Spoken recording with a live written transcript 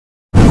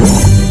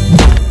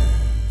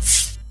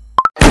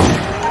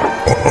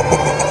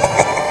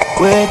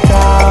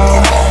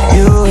Without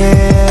you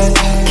here,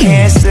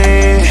 can't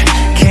sleep,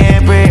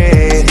 can't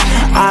breathe.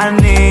 I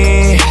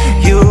need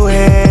you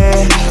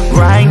here,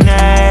 right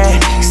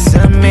next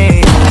to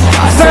me.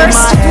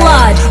 First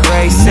blood.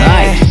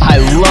 Nice, I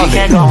love it.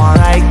 Can't go on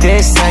like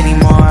this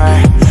anymore.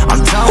 I'm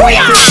done with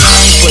this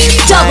game,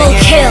 quit Double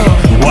playing. kill.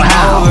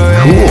 Wow,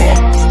 cool.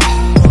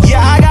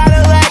 Yeah, I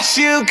gotta let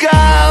you go.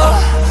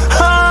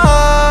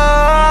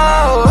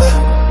 Oh,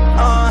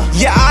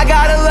 yeah, I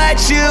gotta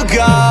let you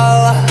go.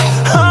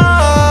 Oh,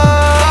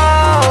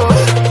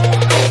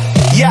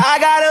 yeah, I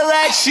gotta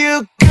let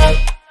you go.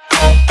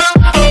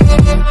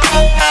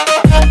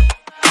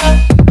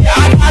 Yeah,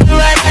 I gotta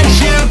let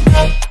you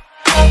go.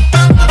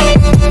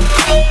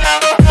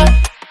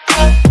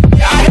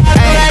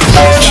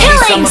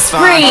 Killing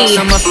spree.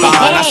 Summer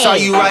fun. I saw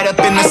you right up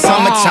in the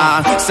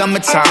summertime.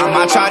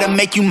 I tried to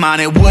make you mine,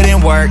 it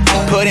wouldn't work.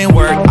 Put in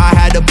work, I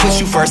had to push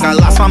you first. I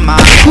lost my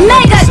mind.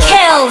 Mega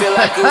kill.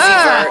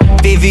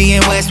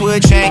 Vivian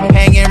Westwood chain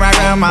hanging right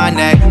around my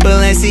neck.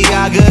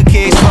 Balenciaga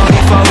kicks,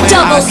 44 when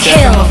Double I said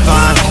kill.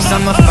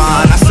 summer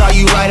fun. I saw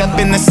you right up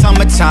in the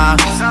summertime.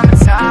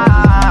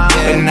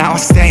 And now I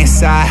stay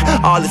inside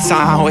all the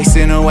time,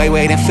 wasting away,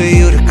 waiting for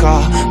you to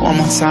call one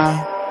more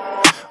time.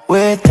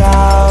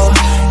 Without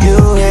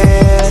you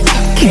here,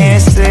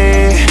 can't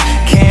sleep,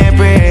 can't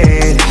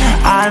breathe.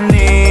 I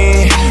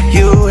need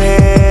you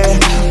here,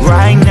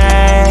 right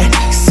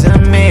next to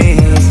me.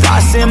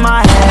 Thoughts in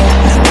my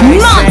head,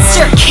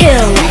 Monster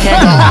kill.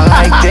 can't go on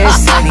like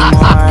this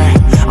anymore.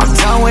 I'm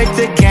done with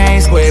the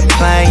games, quit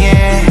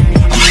playing.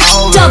 I'm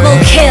over Double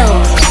it. kill.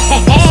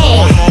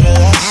 Hey,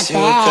 I had to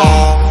let you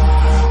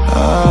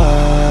go.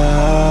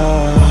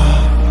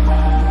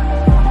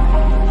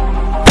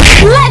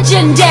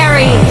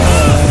 legendary.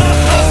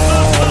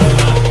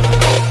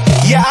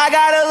 Yeah, I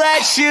gotta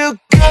let you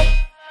go.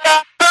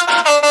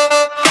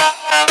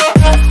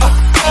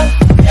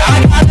 Yeah, I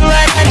gotta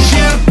let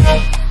you go.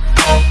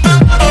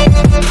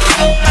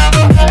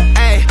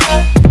 Hey,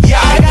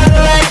 yeah, I gotta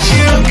let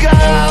you go.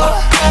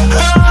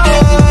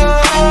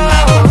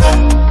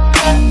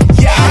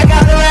 Yeah, I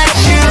gotta let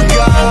you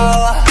go.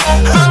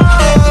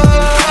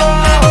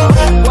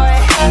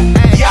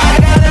 Yeah, I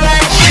gotta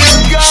let you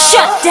go.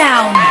 Shut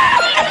down.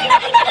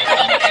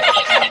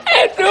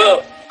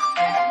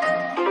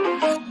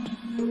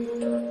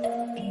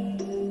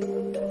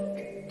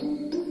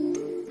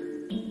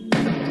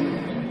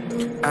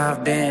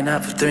 I've been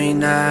up for 3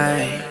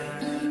 nights.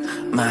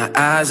 My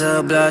eyes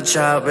are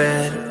bloodshot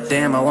red.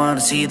 Damn, I wanna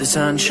see the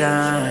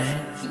sunshine.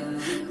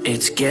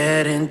 It's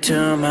getting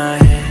to my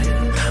head.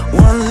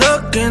 One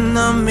look in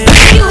the mirror,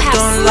 You have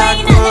don't like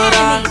slain an what I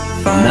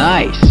enemy. find.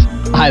 Nice.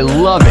 I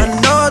love I it.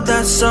 know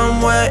that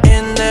somewhere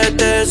in there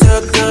there's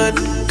a good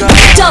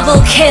guy.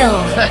 Double kill.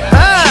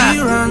 He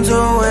runs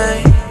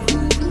away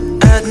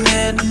at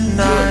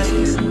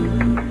midnight.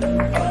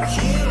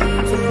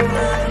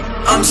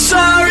 I'm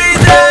sorry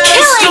that I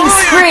Killing stole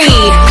spree.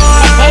 your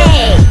car.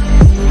 Hey,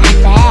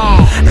 bad.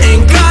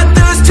 Ain't got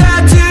those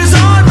tattoos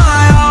on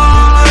my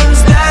arms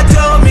that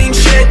don't mean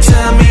shit to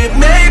me.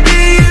 Maybe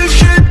you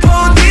should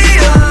pull the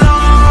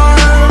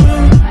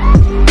alarm,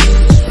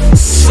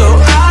 so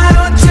I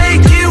don't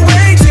take it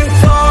way too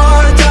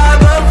far. Die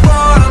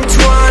before I'm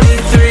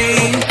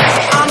 23.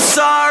 I'm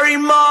sorry,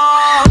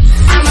 Mom.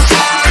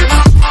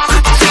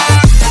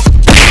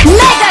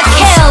 Mega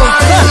kill.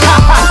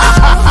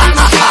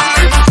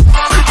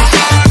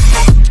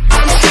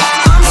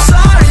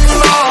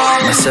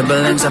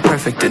 Siblings are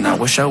perfect and I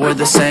wish I were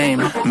the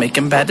same.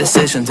 Making bad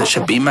decisions, it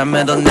should be my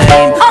middle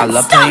name. I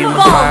love playing with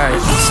fire,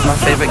 it's my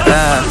favorite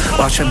guy.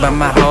 Watching by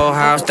my whole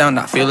house down,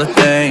 not feel a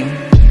thing.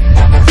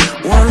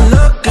 One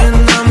look in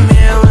the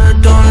mirror,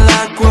 don't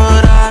like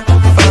what I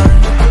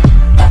find.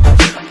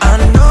 I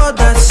know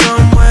that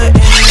somewhere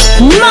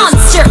in there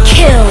Monster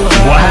kill.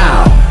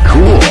 Wow,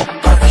 cool.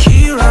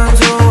 he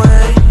runs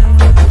away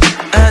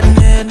at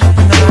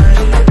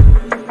midnight.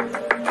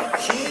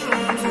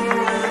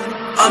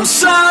 I'm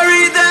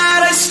sorry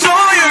that I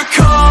stole your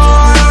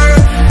car.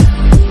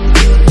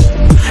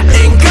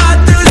 Ain't got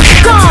those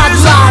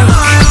tattoos on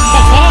my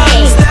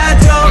arms that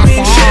don't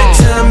mean shit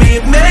to me.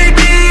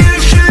 Maybe you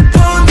should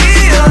pull the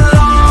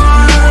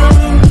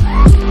alarm,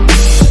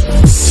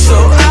 so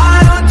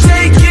I don't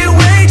take it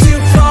way too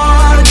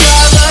far.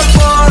 Die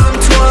before I'm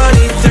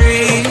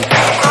 23.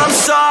 I'm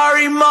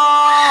sorry,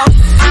 Mom.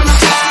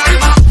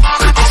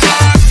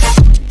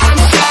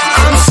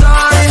 I'm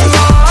sorry,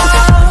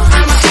 Mom.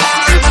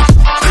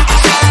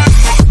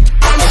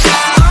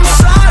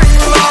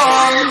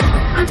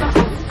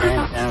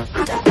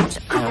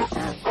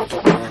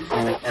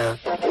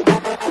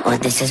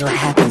 This is what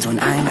happens when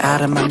I'm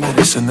out of my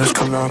medicine. There's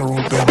collateral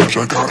damage,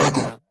 I gotta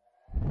go.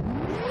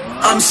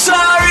 I'm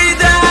sorry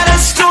that I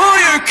stole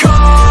your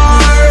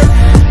car.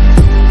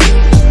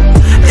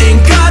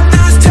 Ain't got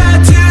those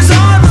tattoos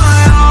on my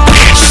arm.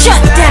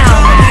 Shut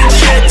down.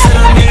 Shit to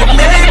me.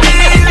 Maybe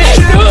you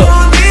should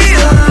pull the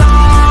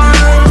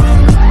alarm,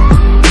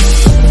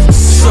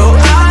 so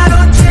I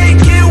don't take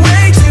it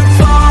way too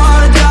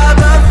far. Die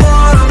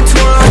before I'm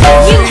 20. You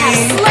have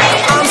slain.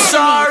 I'm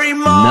sorry,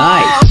 Mom. Nice.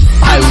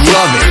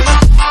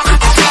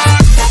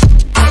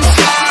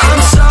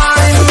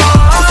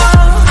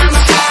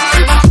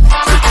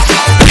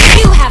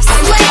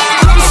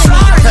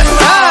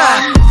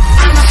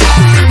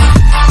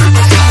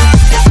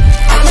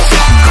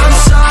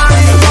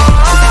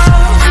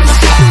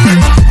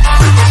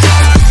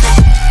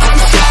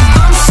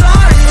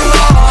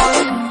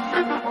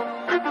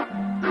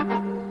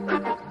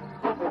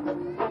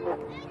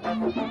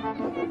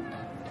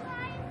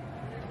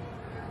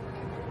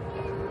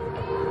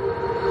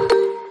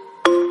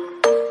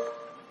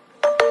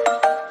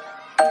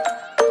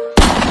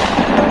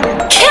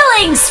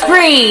 Killing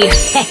spree!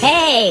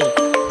 Hey,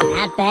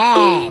 not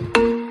bad.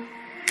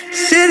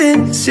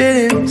 Sitting,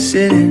 sitting,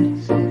 sitting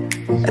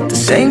at the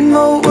same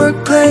old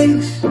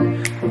workplace.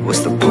 What's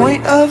the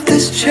point of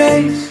this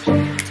chase?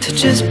 To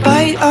just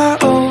bite our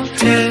old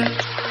tail.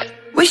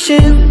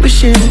 Wishing,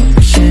 wishing,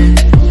 wishing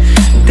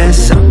that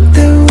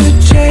something would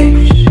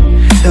change,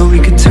 that we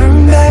could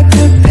turn back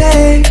the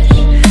page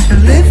and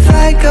live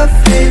like our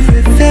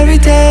favorite fairy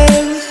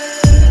tales.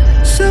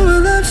 So a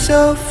love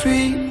so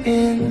free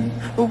in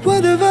a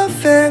world of our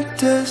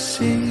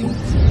fantasy.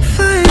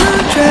 Flying on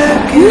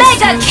dragons,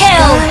 Mega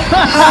kill!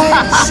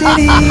 high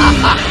city.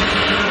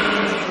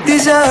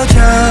 These are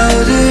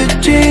childhood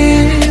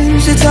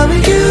dreams. It's how we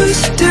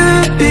used to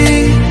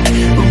be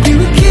when we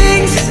were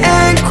kings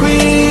and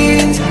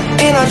queens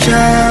in our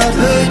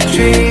childhood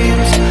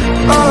dreams.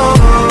 Oh,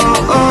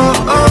 oh,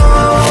 oh, oh,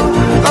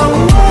 oh,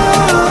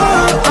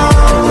 oh,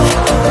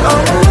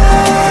 oh,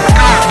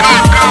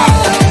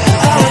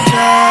 our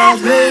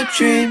childhood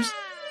dreams.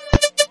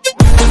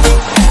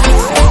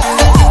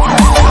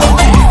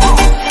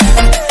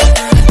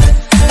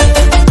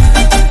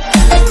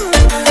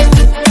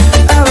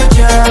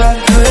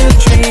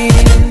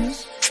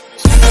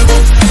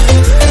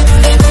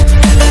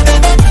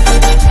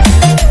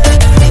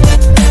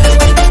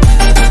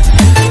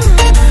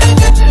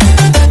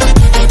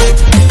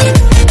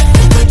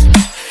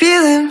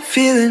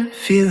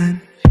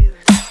 Feeling,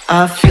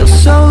 I feel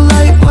so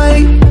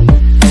lightweight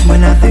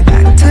when I think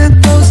back to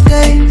those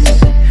days.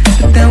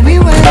 But then we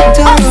went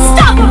our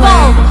own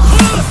way.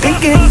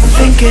 Thinking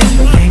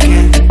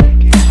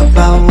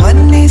about what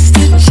needs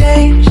to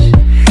change,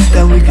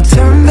 that we could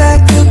turn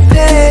back the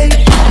page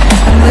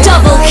and live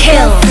Double like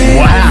kill. our favorite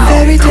Wow,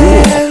 fairy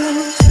cool.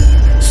 tales.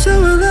 So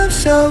a love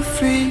so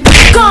free,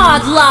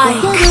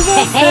 Godlike! what of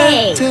our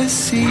Hey,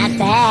 fantasy. not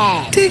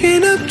bad.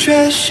 Digging up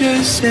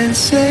treasures and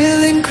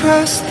sailing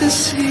across the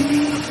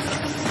sea.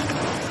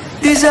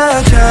 These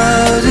are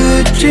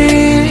childhood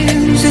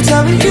dreams. It's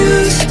how we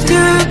used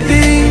to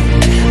be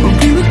when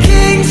we were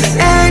kings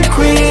and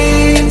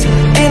queens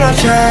in our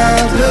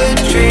childhood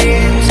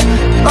dreams.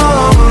 Oh,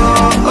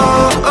 oh,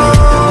 oh, oh,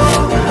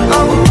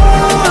 oh,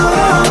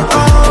 oh,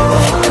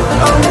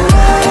 oh, oh.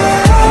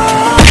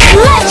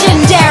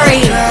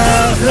 Legendary!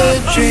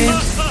 Childhood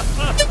dreams.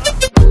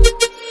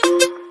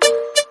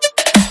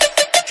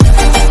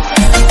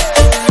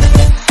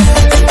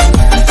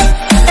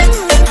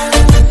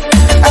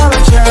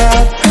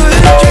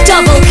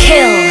 Double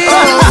kill!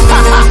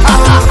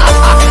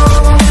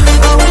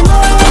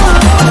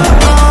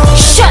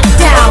 Shut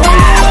down!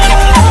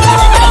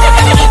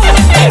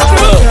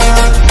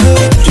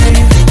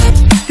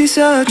 These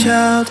are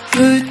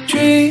childhood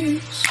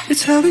dreams.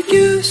 It's how it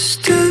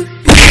used to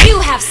be. You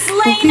have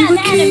slain We were an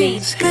enemy!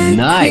 kings and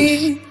Nice.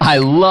 queens I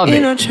love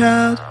in it. our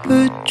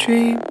childhood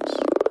dreams.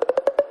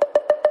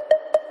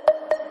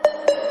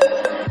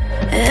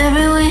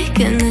 Every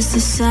weekend is the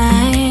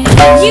same.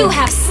 You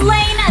have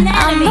slain an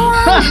I'm the enemy!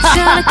 one you're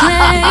trying to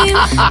claim.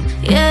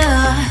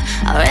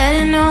 Yeah, I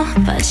already know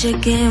about your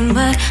game,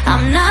 but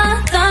I'm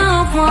not the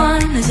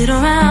one to sit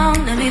around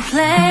and be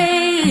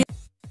played.